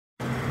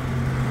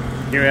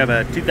Here we have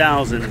a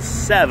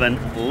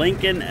 2007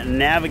 Lincoln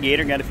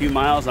Navigator. Got a few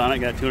miles on it.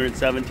 Got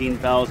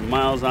 217,000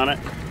 miles on it.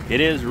 It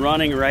is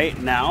running right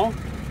now.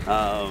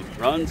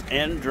 Runs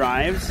and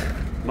drives.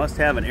 Must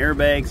have an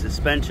airbag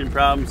suspension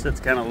problem. Sits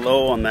kind of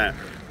low on that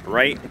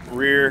right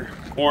rear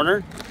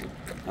corner.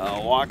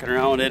 Walking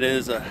around, it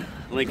is a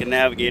Lincoln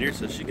Navigator,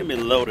 so she can be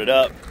loaded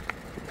up.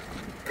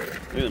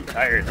 Look at them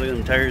tires. Look at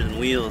them tires and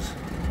wheels.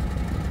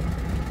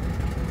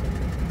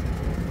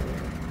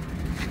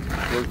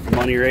 Work for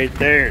money right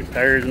there.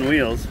 Tires and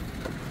wheels. Of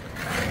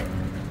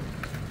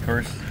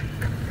course,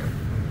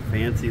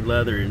 fancy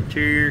leather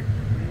interior.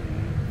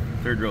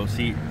 Third row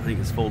seat, I think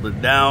it's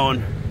folded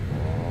down.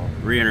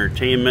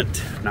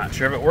 Re-entertainment. Not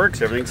sure if it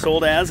works. Everything's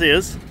sold as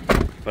is.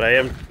 But I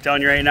am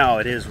telling you right now,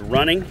 it is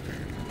running.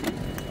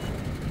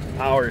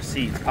 Power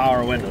seats,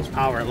 power windows,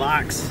 power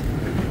locks.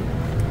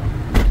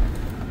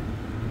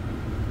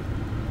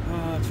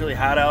 Oh, it's really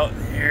hot out.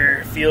 The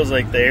air feels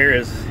like the air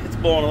is, it's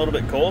blowing a little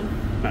bit cold.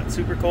 Not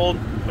super cold,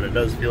 but it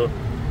does feel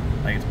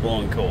like it's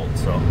blowing cold.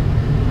 So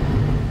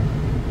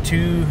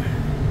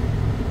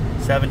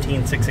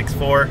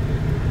 217,664,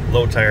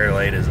 low tire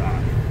light is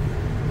on.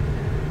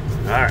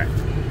 All right,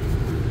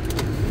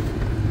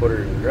 put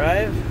her in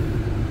drive.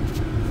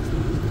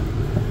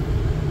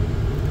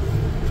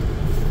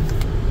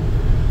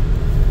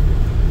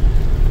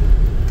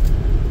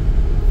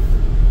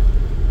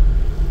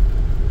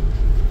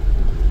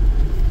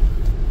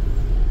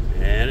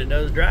 And it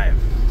does drive.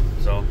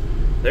 So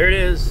there it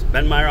is,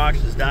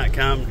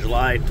 BenMeyerAuctions.com,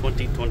 July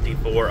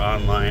 2024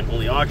 online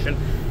only auction.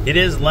 It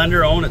is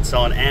lender owned. It's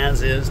selling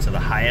as is to the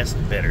highest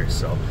bidder.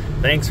 So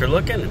thanks for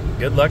looking and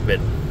good luck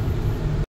bidding.